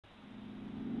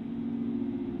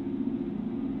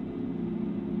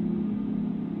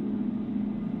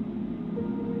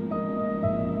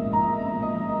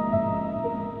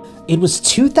It was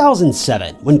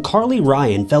 2007 when Carly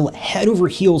Ryan fell head over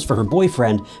heels for her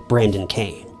boyfriend, Brandon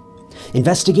Kane.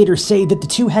 Investigators say that the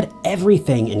two had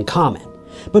everything in common,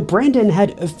 but Brandon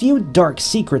had a few dark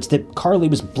secrets that Carly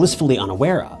was blissfully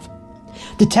unaware of.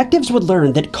 Detectives would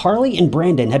learn that Carly and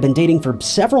Brandon had been dating for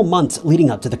several months leading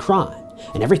up to the crime,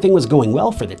 and everything was going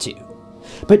well for the two.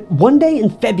 But one day in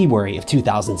February of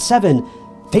 2007,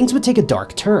 things would take a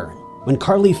dark turn when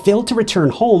Carly failed to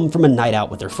return home from a night out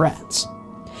with her friends.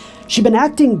 She'd been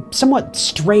acting somewhat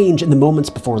strange in the moments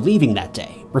before leaving that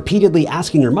day, repeatedly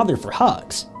asking her mother for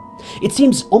hugs. It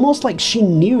seems almost like she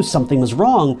knew something was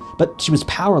wrong, but she was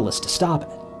powerless to stop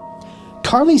it.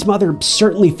 Carly's mother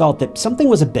certainly felt that something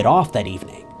was a bit off that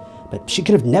evening, but she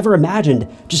could have never imagined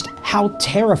just how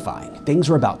terrifying things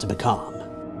were about to become.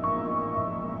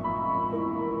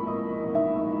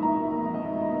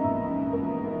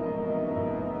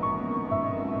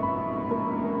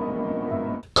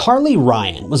 Carly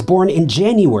Ryan was born in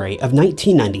January of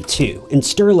 1992 in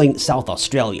Stirling, South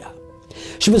Australia.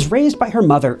 She was raised by her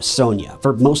mother, Sonia,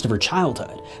 for most of her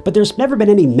childhood, but there's never been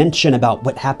any mention about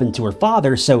what happened to her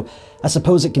father, so I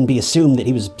suppose it can be assumed that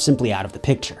he was simply out of the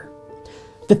picture.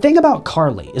 The thing about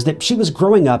Carly is that she was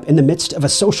growing up in the midst of a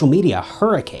social media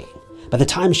hurricane. By the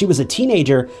time she was a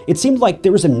teenager, it seemed like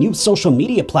there was a new social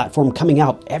media platform coming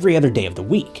out every other day of the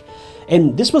week.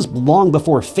 And this was long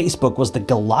before Facebook was the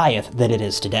Goliath that it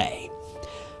is today.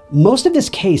 Most of this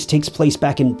case takes place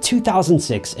back in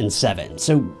 2006 and 7,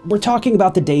 so we're talking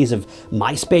about the days of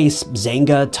MySpace,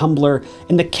 Zanga, Tumblr,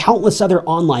 and the countless other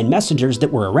online messengers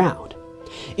that were around.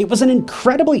 It was an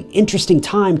incredibly interesting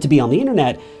time to be on the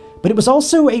internet, but it was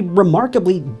also a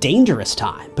remarkably dangerous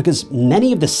time because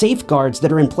many of the safeguards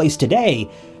that are in place today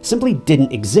simply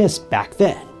didn't exist back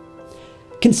then.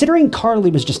 Considering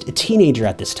Carly was just a teenager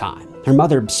at this time, her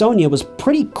mother, Sonia, was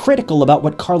pretty critical about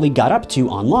what Carly got up to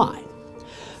online.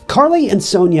 Carly and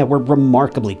Sonia were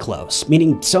remarkably close,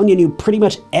 meaning Sonia knew pretty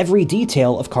much every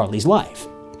detail of Carly's life.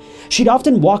 She'd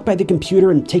often walk by the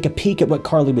computer and take a peek at what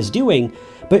Carly was doing,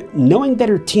 but knowing that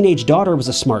her teenage daughter was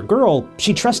a smart girl,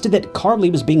 she trusted that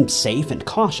Carly was being safe and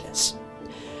cautious.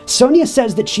 Sonia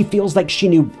says that she feels like she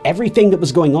knew everything that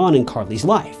was going on in Carly's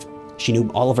life. She knew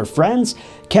all of her friends,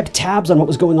 kept tabs on what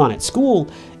was going on at school,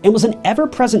 and was an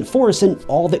ever-present force in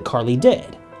all that Carly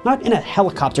did. Not in a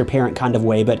helicopter parent kind of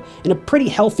way, but in a pretty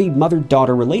healthy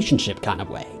mother-daughter relationship kind of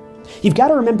way. You've got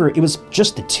to remember it was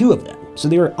just the two of them, so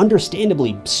they were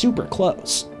understandably super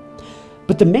close.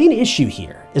 But the main issue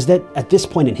here is that at this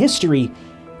point in history,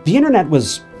 the internet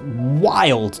was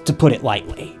wild, to put it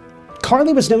lightly.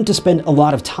 Carly was known to spend a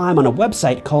lot of time on a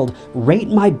website called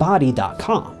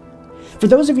ratemybody.com. For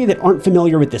those of you that aren't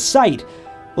familiar with this site,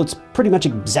 well, it's pretty much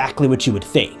exactly what you would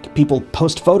think. People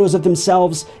post photos of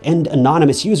themselves, and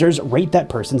anonymous users rate that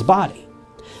person's body.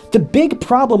 The big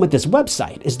problem with this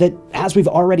website is that, as we've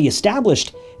already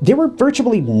established, there were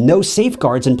virtually no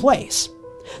safeguards in place.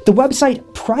 The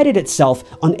website prided itself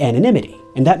on anonymity,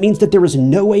 and that means that there was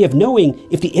no way of knowing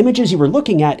if the images you were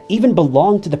looking at even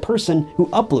belonged to the person who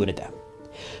uploaded them.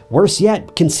 Worse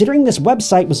yet, considering this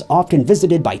website was often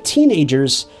visited by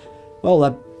teenagers, well,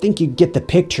 I think you get the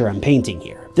picture I'm painting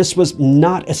here. This was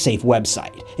not a safe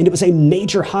website, and it was a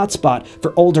major hotspot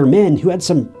for older men who had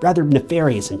some rather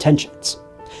nefarious intentions.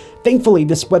 Thankfully,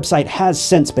 this website has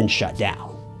since been shut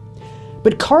down.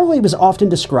 But Carly was often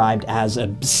described as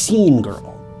a scene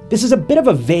girl. This is a bit of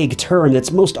a vague term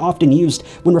that's most often used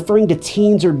when referring to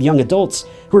teens or young adults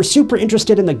who are super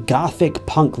interested in the gothic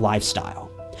punk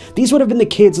lifestyle. These would have been the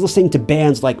kids listening to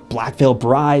bands like Black Veil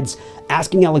Brides,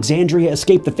 Asking Alexandria,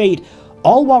 Escape the Fate,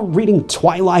 all while reading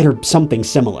Twilight or something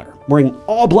similar, wearing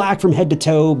all black from head to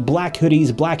toe, black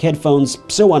hoodies, black headphones,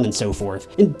 so on and so forth.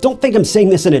 And don't think I'm saying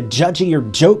this in a judgy or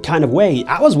joke kind of way,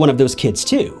 I was one of those kids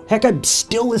too. Heck, I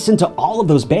still listen to all of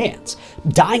those bands.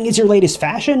 Dying Is Your Latest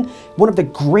Fashion, one of the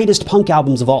greatest punk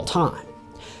albums of all time.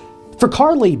 For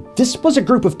Carly, this was a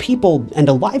group of people and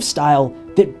a lifestyle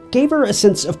that gave her a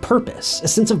sense of purpose, a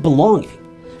sense of belonging.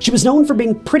 She was known for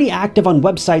being pretty active on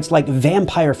websites like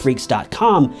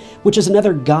vampirefreaks.com, which is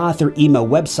another goth or emo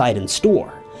website and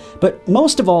store. But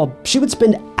most of all, she would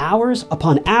spend hours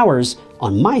upon hours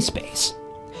on MySpace.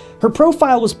 Her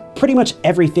profile was pretty much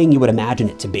everything you would imagine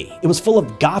it to be. It was full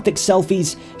of gothic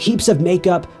selfies, heaps of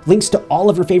makeup, links to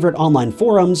all of her favorite online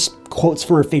forums, quotes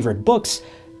from her favorite books,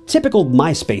 typical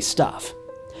MySpace stuff.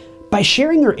 By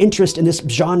sharing her interest in this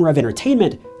genre of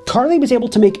entertainment, Carly was able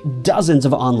to make dozens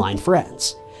of online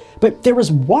friends. But there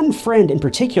was one friend in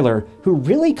particular who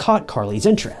really caught Carly's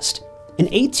interest, an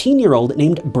 18-year-old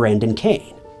named Brandon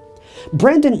Kane.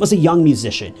 Brandon was a young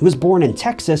musician who was born in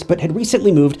Texas but had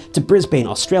recently moved to Brisbane,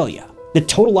 Australia, the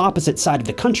total opposite side of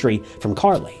the country from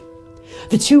Carly.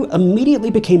 The two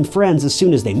immediately became friends as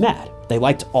soon as they met. They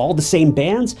liked all the same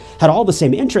bands, had all the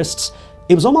same interests.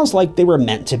 It was almost like they were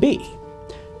meant to be.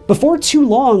 Before too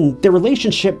long, their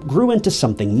relationship grew into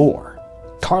something more.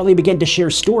 Carly began to share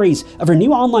stories of her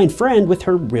new online friend with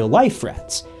her real-life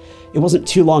friends. It wasn't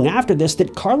too long after this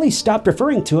that Carly stopped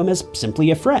referring to him as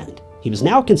simply a friend. He was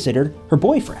now considered her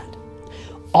boyfriend.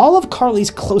 All of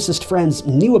Carly's closest friends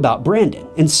knew about Brandon,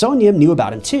 and Sonia knew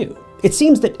about him too. It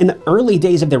seems that in the early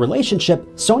days of their relationship,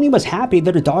 Sonia was happy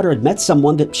that her daughter had met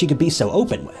someone that she could be so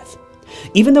open with.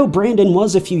 Even though Brandon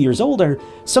was a few years older,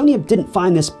 Sonia didn't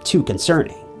find this too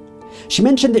concerning. She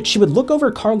mentioned that she would look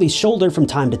over Carly's shoulder from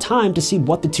time to time to see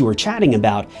what the two were chatting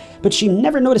about, but she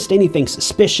never noticed anything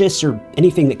suspicious or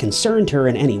anything that concerned her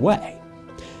in any way.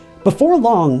 Before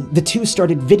long, the two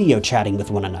started video chatting with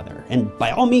one another, and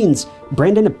by all means,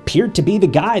 Brandon appeared to be the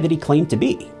guy that he claimed to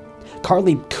be.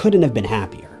 Carly couldn't have been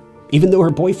happier. Even though her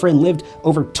boyfriend lived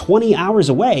over 20 hours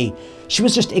away, she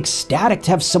was just ecstatic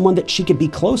to have someone that she could be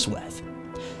close with.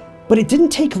 But it didn't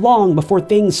take long before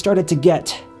things started to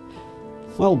get,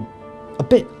 well, a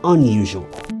bit unusual.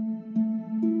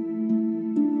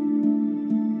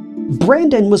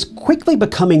 Brandon was quickly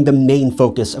becoming the main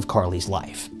focus of Carly's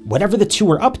life. Whatever the two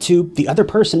were up to, the other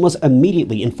person was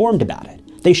immediately informed about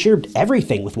it. They shared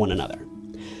everything with one another.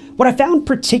 What I found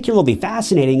particularly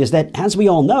fascinating is that, as we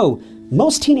all know,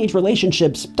 most teenage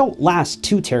relationships don't last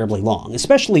too terribly long,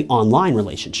 especially online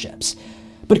relationships.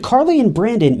 But Carly and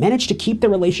Brandon managed to keep their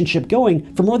relationship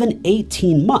going for more than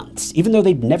 18 months, even though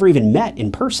they'd never even met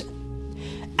in person.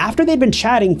 After they'd been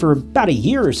chatting for about a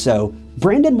year or so,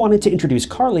 Brandon wanted to introduce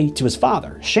Carly to his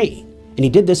father, Shane, and he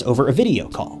did this over a video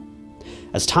call.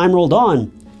 As time rolled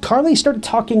on, Carly started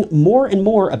talking more and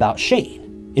more about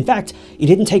Shane. In fact, it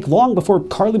didn't take long before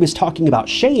Carly was talking about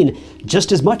Shane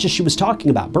just as much as she was talking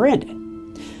about Brandon.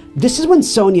 This is when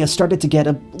Sonia started to get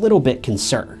a little bit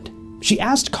concerned. She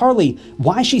asked Carly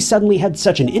why she suddenly had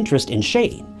such an interest in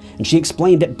Shane, and she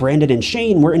explained that Brandon and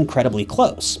Shane were incredibly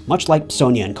close, much like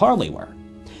Sonia and Carly were.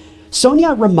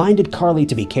 Sonia reminded Carly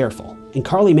to be careful, and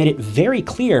Carly made it very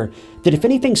clear that if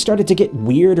anything started to get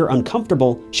weird or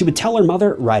uncomfortable, she would tell her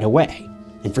mother right away.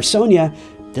 And for Sonia,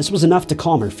 this was enough to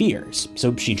calm her fears,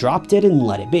 so she dropped it and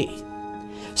let it be.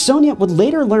 Sonia would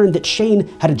later learn that Shane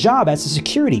had a job as a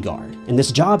security guard, and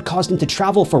this job caused him to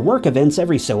travel for work events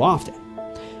every so often.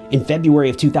 In February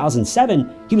of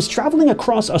 2007, he was traveling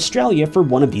across Australia for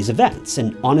one of these events,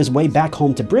 and on his way back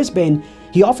home to Brisbane,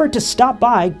 he offered to stop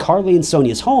by Carly and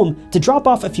Sonia's home to drop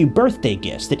off a few birthday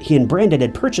gifts that he and Brandon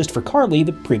had purchased for Carly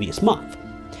the previous month.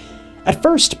 At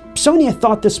first, Sonia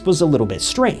thought this was a little bit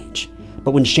strange,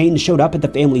 but when Shane showed up at the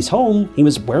family's home, he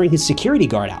was wearing his security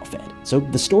guard outfit, so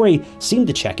the story seemed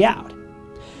to check out.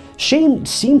 Shane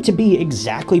seemed to be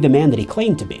exactly the man that he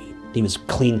claimed to be. He was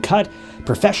clean-cut,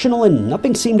 professional, and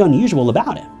nothing seemed unusual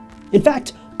about him. In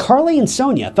fact, Carly and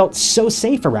Sonia felt so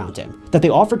safe around him that they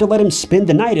offered to let him spend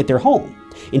the night at their home,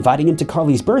 inviting him to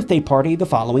Carly's birthday party the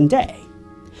following day.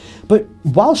 But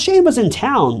while Shane was in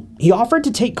town, he offered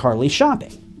to take Carly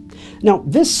shopping. Now,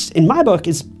 this, in my book,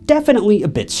 is definitely a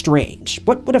bit strange.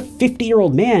 What would a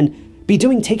 50-year-old man be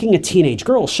doing taking a teenage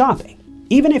girl shopping?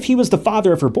 Even if he was the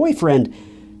father of her boyfriend,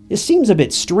 this seems a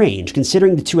bit strange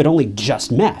considering the two had only just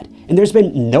met, and there's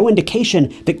been no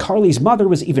indication that Carly's mother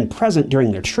was even present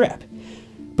during their trip.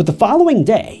 But the following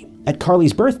day, at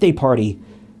Carly's birthday party,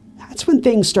 that's when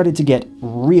things started to get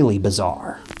really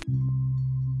bizarre.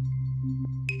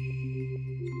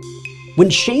 When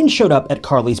Shane showed up at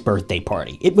Carly's birthday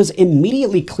party, it was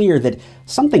immediately clear that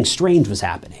something strange was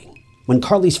happening. When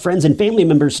Carly's friends and family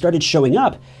members started showing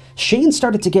up, Shane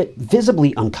started to get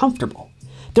visibly uncomfortable.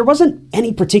 There wasn't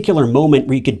any particular moment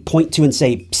where you could point to and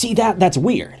say, "See that? That's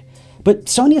weird." But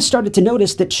Sonia started to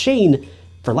notice that Shane,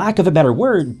 for lack of a better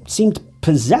word, seemed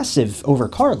possessive over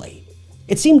Carly.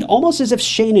 It seemed almost as if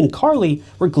Shane and Carly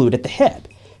were glued at the hip.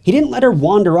 He didn't let her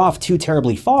wander off too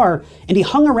terribly far, and he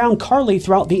hung around Carly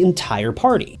throughout the entire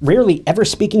party, rarely ever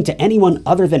speaking to anyone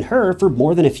other than her for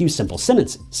more than a few simple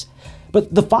sentences.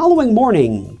 But the following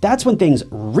morning, that's when things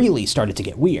really started to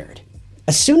get weird.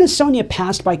 As soon as Sonia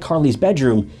passed by Carly's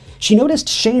bedroom, she noticed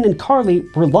Shane and Carly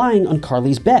were lying on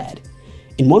Carly's bed.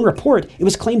 In one report, it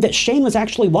was claimed that Shane was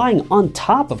actually lying on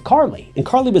top of Carly, and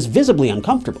Carly was visibly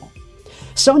uncomfortable.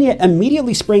 Sonia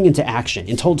immediately sprang into action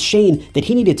and told Shane that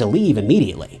he needed to leave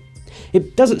immediately.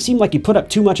 It doesn't seem like he put up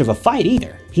too much of a fight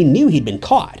either. He knew he'd been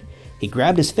caught. He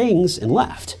grabbed his things and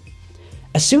left.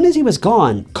 As soon as he was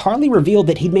gone, Carly revealed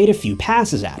that he'd made a few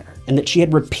passes at her and that she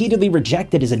had repeatedly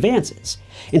rejected his advances,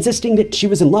 insisting that she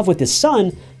was in love with his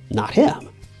son, not him.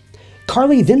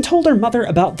 Carly then told her mother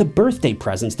about the birthday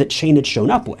presents that Shane had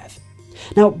shown up with.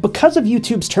 Now, because of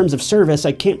YouTube's terms of service,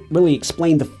 I can't really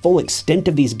explain the full extent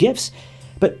of these gifts,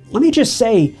 but let me just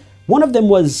say, one of them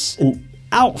was an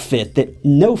outfit that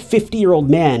no 50-year-old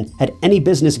man had any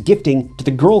business gifting to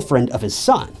the girlfriend of his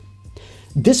son.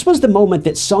 This was the moment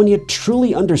that Sonia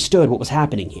truly understood what was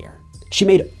happening here. She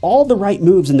made all the right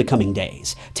moves in the coming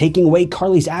days, taking away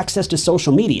Carly's access to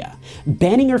social media,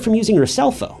 banning her from using her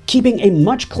cell phone, keeping a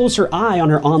much closer eye on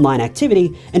her online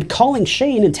activity, and calling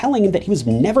Shane and telling him that he was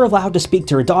never allowed to speak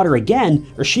to her daughter again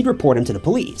or she'd report him to the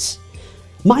police.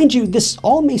 Mind you, this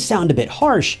all may sound a bit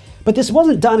harsh, but this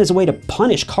wasn't done as a way to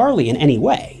punish Carly in any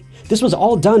way. This was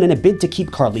all done in a bid to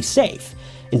keep Carly safe.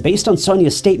 And based on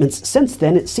Sonia's statements since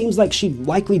then, it seems like she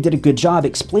likely did a good job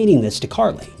explaining this to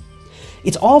Carly.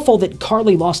 It's awful that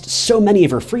Carly lost so many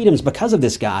of her freedoms because of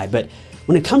this guy, but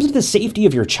when it comes to the safety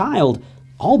of your child,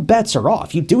 all bets are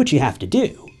off. You do what you have to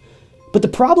do. But the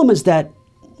problem is that,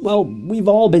 well, we've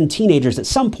all been teenagers at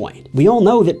some point. We all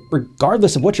know that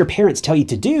regardless of what your parents tell you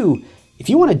to do, if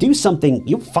you want to do something,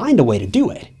 you'll find a way to do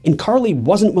it. And Carly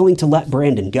wasn't willing to let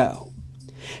Brandon go.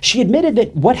 She admitted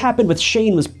that what happened with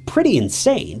Shane was pretty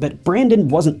insane, but Brandon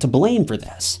wasn't to blame for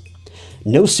this.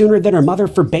 No sooner than her mother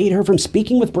forbade her from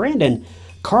speaking with Brandon,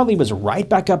 Carly was right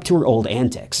back up to her old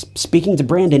antics, speaking to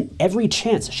Brandon every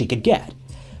chance she could get.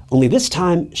 Only this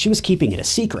time, she was keeping it a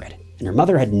secret, and her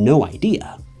mother had no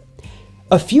idea.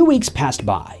 A few weeks passed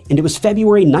by, and it was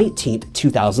February 19th,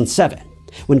 2007,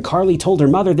 when Carly told her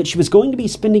mother that she was going to be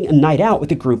spending a night out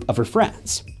with a group of her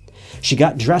friends. She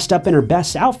got dressed up in her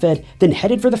best outfit, then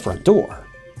headed for the front door.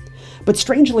 But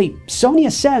strangely, Sonia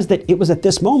says that it was at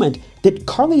this moment that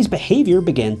Carly's behavior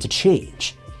began to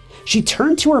change. She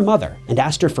turned to her mother and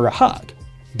asked her for a hug,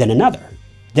 then another,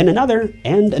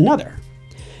 and another.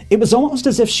 It was almost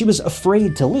as if she was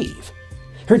afraid to leave.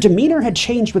 Her demeanor had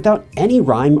changed without any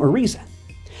rhyme or reason.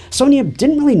 Sonia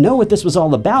didn't really know what this was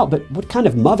all about, but what kind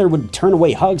of mother would turn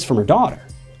away hugs from her daughter?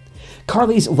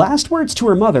 Carly's last words to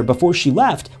her mother before she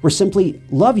left were simply,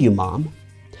 "Love you, Mom."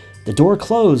 The door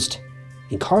closed,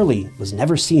 and Carly was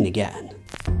never seen again.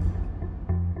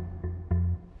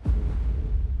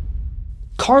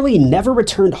 Carly never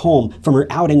returned home from her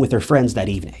outing with her friends that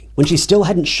evening. When she still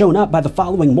hadn't shown up by the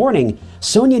following morning,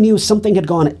 Sonia knew something had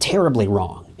gone terribly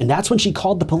wrong, and that's when she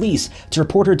called the police to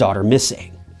report her daughter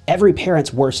missing. Every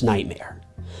parent's worst nightmare.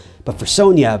 But for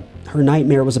Sonia, her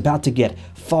nightmare was about to get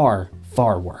far,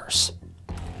 far worse.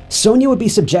 Sonia would be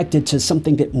subjected to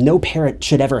something that no parent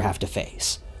should ever have to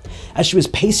face. As she was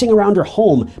pacing around her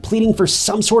home, pleading for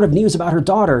some sort of news about her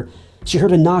daughter, she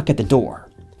heard a knock at the door,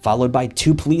 followed by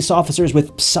two police officers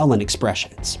with sullen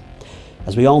expressions.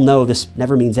 As we all know, this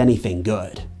never means anything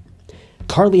good.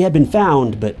 Carly had been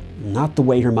found, but not the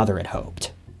way her mother had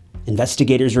hoped.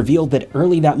 Investigators revealed that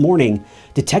early that morning,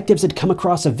 detectives had come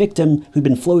across a victim who'd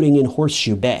been floating in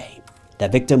Horseshoe Bay.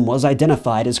 That victim was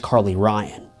identified as Carly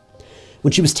Ryan.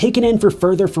 When she was taken in for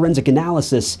further forensic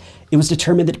analysis, it was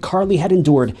determined that Carly had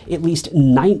endured at least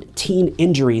 19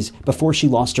 injuries before she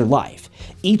lost her life,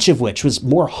 each of which was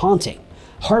more haunting,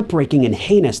 heartbreaking, and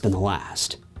heinous than the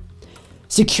last.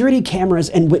 Security cameras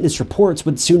and witness reports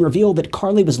would soon reveal that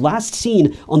Carly was last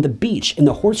seen on the beach in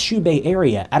the Horseshoe Bay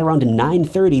area at around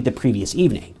 9:30 the previous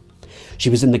evening. She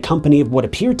was in the company of what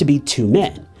appeared to be two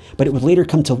men, but it would later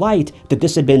come to light that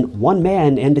this had been one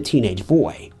man and a teenage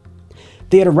boy.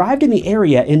 They had arrived in the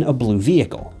area in a blue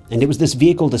vehicle, and it was this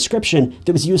vehicle description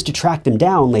that was used to track them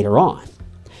down later on.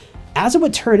 As it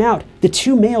would turn out, the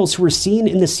two males who were seen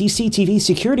in the CCTV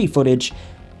security footage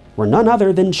were none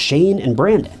other than Shane and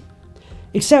Brandon.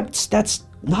 Except that's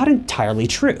not entirely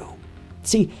true.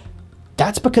 See,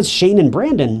 that's because Shane and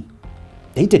Brandon,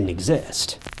 they didn't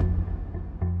exist.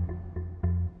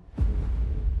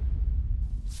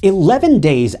 11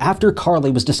 days after Carly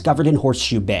was discovered in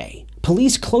Horseshoe Bay,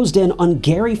 police closed in on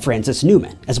Gary Francis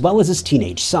Newman, as well as his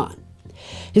teenage son.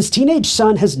 His teenage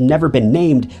son has never been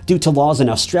named due to laws in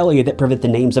Australia that prevent the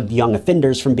names of young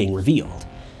offenders from being revealed.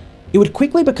 It would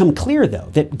quickly become clear, though,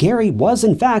 that Gary was,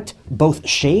 in fact, both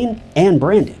Shane and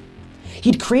Brandon.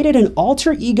 He'd created an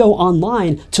alter ego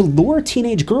online to lure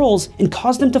teenage girls and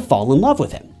cause them to fall in love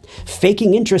with him,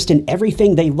 faking interest in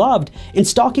everything they loved and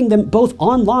stalking them both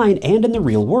online and in the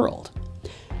real world.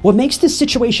 What makes this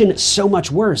situation so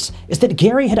much worse is that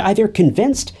Gary had either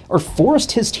convinced or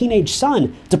forced his teenage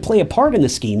son to play a part in the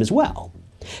scheme as well.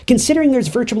 Considering there's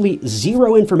virtually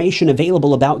zero information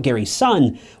available about Gary's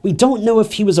son, we don't know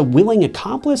if he was a willing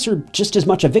accomplice or just as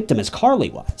much a victim as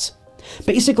Carly was.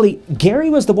 Basically, Gary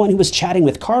was the one who was chatting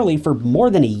with Carly for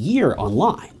more than a year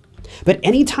online. But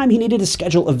anytime he needed to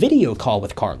schedule a video call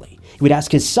with Carly, he would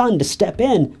ask his son to step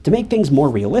in to make things more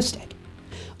realistic.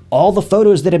 All the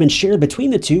photos that had been shared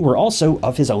between the two were also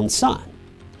of his own son.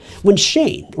 When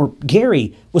Shane, or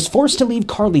Gary, was forced to leave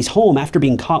Carly's home after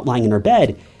being caught lying in her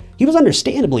bed, he was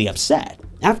understandably upset.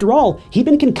 After all, he'd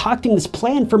been concocting this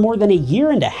plan for more than a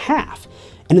year and a half,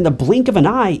 and in the blink of an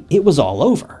eye, it was all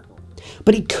over.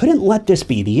 But he couldn't let this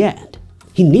be the end.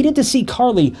 He needed to see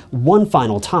Carly one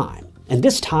final time, and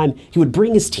this time he would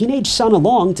bring his teenage son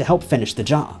along to help finish the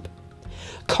job.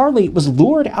 Carly was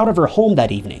lured out of her home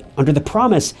that evening under the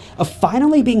promise of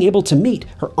finally being able to meet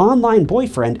her online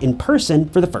boyfriend in person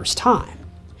for the first time.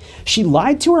 She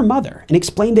lied to her mother and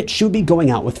explained that she would be going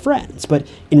out with friends, but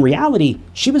in reality,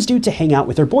 she was due to hang out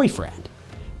with her boyfriend.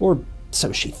 Or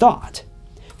so she thought.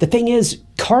 The thing is,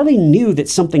 Carly knew that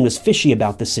something was fishy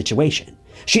about this situation.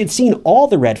 She had seen all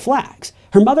the red flags.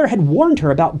 Her mother had warned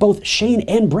her about both Shane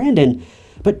and Brandon,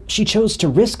 but she chose to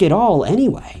risk it all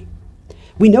anyway.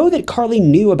 We know that Carly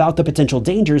knew about the potential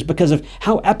dangers because of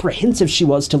how apprehensive she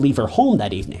was to leave her home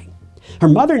that evening. Her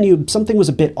mother knew something was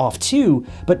a bit off too,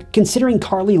 but considering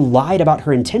Carly lied about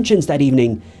her intentions that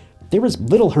evening, there was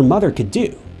little her mother could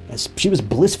do, as she was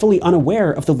blissfully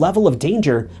unaware of the level of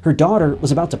danger her daughter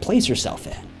was about to place herself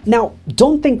in. Now,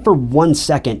 don't think for 1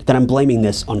 second that I'm blaming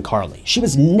this on Carly. She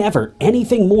was never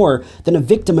anything more than a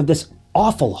victim of this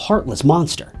awful, heartless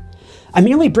monster. I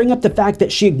merely bring up the fact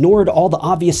that she ignored all the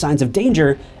obvious signs of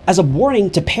danger as a warning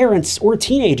to parents or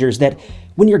teenagers that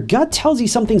when your gut tells you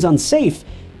something's unsafe,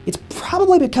 it's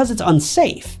probably because it's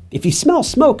unsafe. If you smell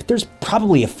smoke, there's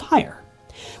probably a fire.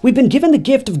 We've been given the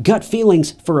gift of gut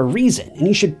feelings for a reason, and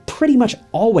you should pretty much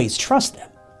always trust them.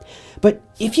 But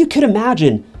if you could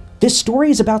imagine, this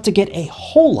story is about to get a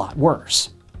whole lot worse.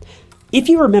 If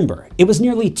you remember, it was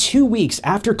nearly 2 weeks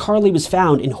after Carly was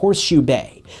found in Horseshoe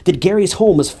Bay that Gary's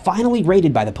home was finally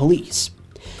raided by the police.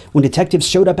 When detectives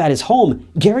showed up at his home,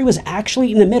 Gary was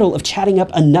actually in the middle of chatting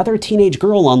up another teenage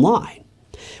girl online.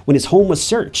 When his home was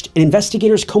searched and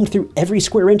investigators combed through every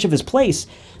square inch of his place,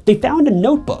 they found a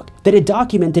notebook that had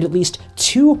documented at least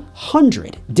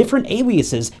 200 different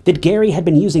aliases that Gary had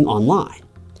been using online.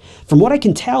 From what I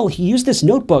can tell, he used this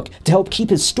notebook to help keep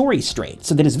his story straight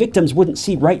so that his victims wouldn't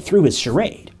see right through his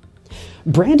charade.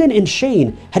 Brandon and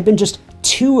Shane had been just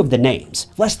 2 of the names,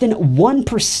 less than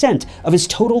 1% of his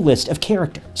total list of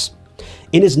characters.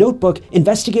 In his notebook,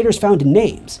 investigators found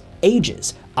names,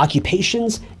 ages,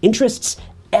 occupations, interests,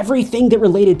 everything that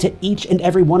related to each and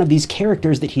every one of these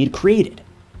characters that he had created.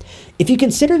 If you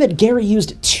consider that Gary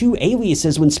used 2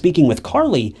 aliases when speaking with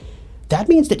Carly, that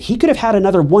means that he could have had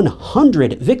another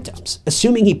 100 victims,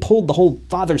 assuming he pulled the whole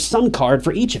father-son card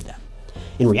for each of them.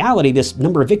 In reality, this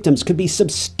number of victims could be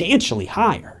substantially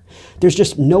higher. There's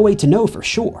just no way to know for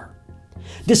sure.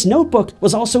 This notebook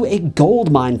was also a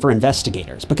goldmine for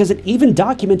investigators because it even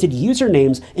documented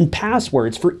usernames and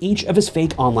passwords for each of his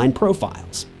fake online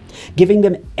profiles, giving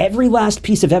them every last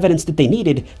piece of evidence that they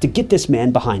needed to get this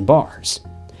man behind bars.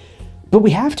 But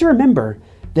we have to remember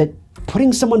that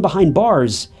putting someone behind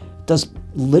bars does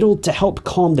little to help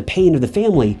calm the pain of the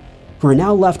family, who are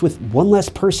now left with one less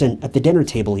person at the dinner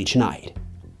table each night.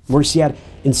 Worse yet,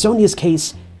 in Sonia's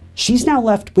case, she's now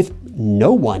left with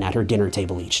no one at her dinner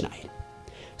table each night.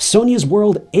 Sonia's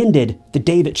world ended the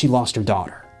day that she lost her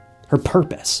daughter. Her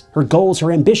purpose, her goals,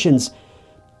 her ambitions,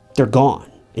 they're gone,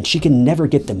 and she can never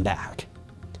get them back.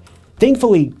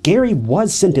 Thankfully, Gary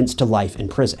was sentenced to life in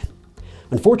prison.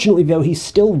 Unfortunately, though, he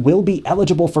still will be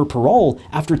eligible for parole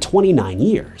after 29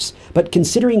 years. But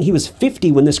considering he was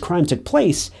 50 when this crime took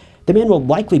place, the man will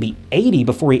likely be 80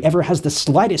 before he ever has the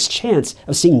slightest chance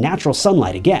of seeing natural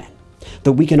sunlight again.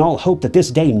 Though we can all hope that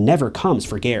this day never comes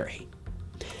for Gary.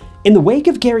 In the wake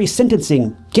of Gary's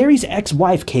sentencing, Gary's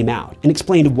ex-wife came out and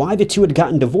explained why the two had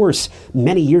gotten divorced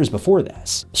many years before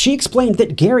this. She explained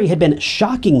that Gary had been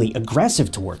shockingly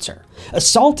aggressive towards her,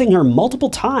 assaulting her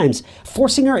multiple times,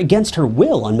 forcing her against her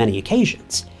will on many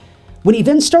occasions. When he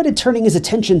then started turning his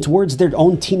attention towards their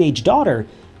own teenage daughter,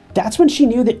 that's when she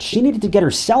knew that she needed to get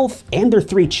herself and their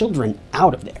 3 children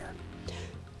out of there.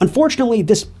 Unfortunately,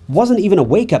 this wasn't even a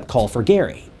wake-up call for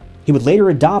Gary. He would later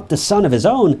adopt a son of his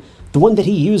own, the one that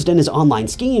he used in his online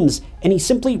schemes, and he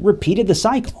simply repeated the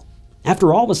cycle.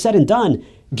 After all was said and done,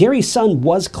 Gary's son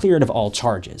was cleared of all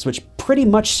charges, which pretty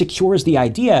much secures the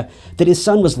idea that his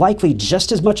son was likely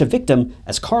just as much a victim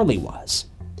as Carly was.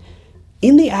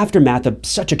 In the aftermath of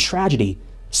such a tragedy,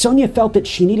 Sonia felt that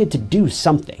she needed to do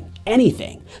something,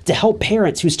 anything, to help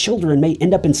parents whose children may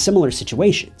end up in similar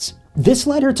situations. This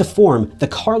led her to form the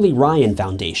Carly Ryan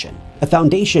Foundation, a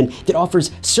foundation that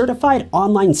offers certified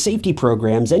online safety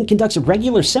programs and conducts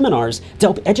regular seminars to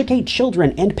help educate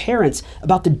children and parents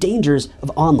about the dangers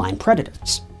of online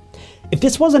predators. If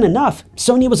this wasn't enough,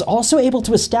 Sonia was also able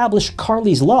to establish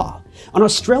Carly's Law, an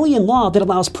Australian law that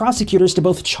allows prosecutors to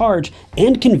both charge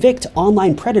and convict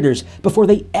online predators before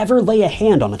they ever lay a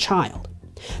hand on a child.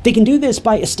 They can do this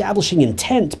by establishing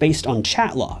intent based on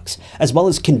chat logs, as well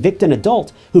as convict an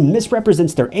adult who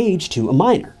misrepresents their age to a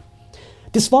minor.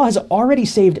 This law has already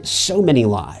saved so many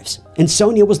lives, and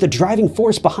Sonia was the driving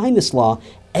force behind this law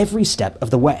every step of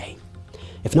the way.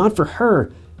 If not for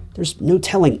her, there's no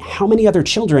telling how many other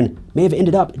children may have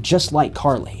ended up just like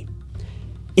Carly.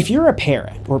 If you're a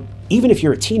parent, or even if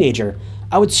you're a teenager,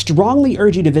 I would strongly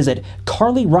urge you to visit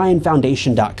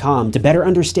carlyryanfoundation.com to better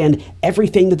understand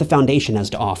everything that the foundation has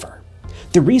to offer.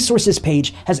 The resources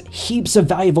page has heaps of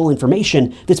valuable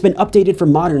information that's been updated for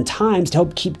modern times to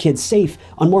help keep kids safe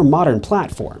on more modern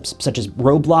platforms, such as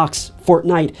Roblox,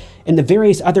 Fortnite, and the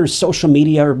various other social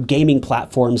media or gaming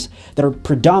platforms that are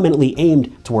predominantly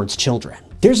aimed towards children.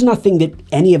 There's nothing that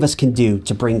any of us can do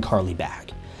to bring Carly back.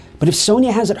 But if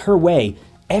Sonia has it her way,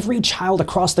 every child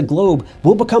across the globe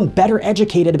will become better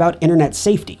educated about internet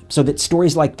safety so that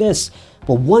stories like this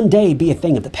will one day be a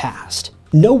thing of the past.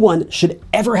 No one should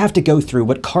ever have to go through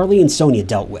what Carly and Sonia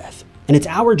dealt with. And it's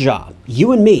our job,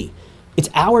 you and me, it's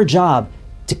our job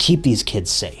to keep these kids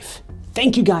safe.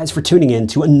 Thank you guys for tuning in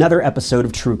to another episode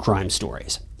of True Crime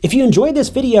Stories. If you enjoyed this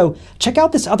video, check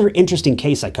out this other interesting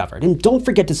case I covered, and don't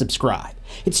forget to subscribe.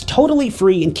 It's totally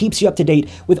free and keeps you up to date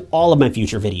with all of my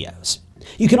future videos.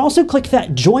 You can also click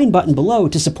that join button below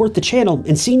to support the channel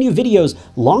and see new videos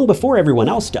long before everyone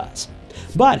else does.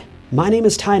 But my name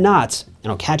is Ty Knotts,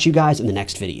 and I'll catch you guys in the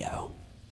next video.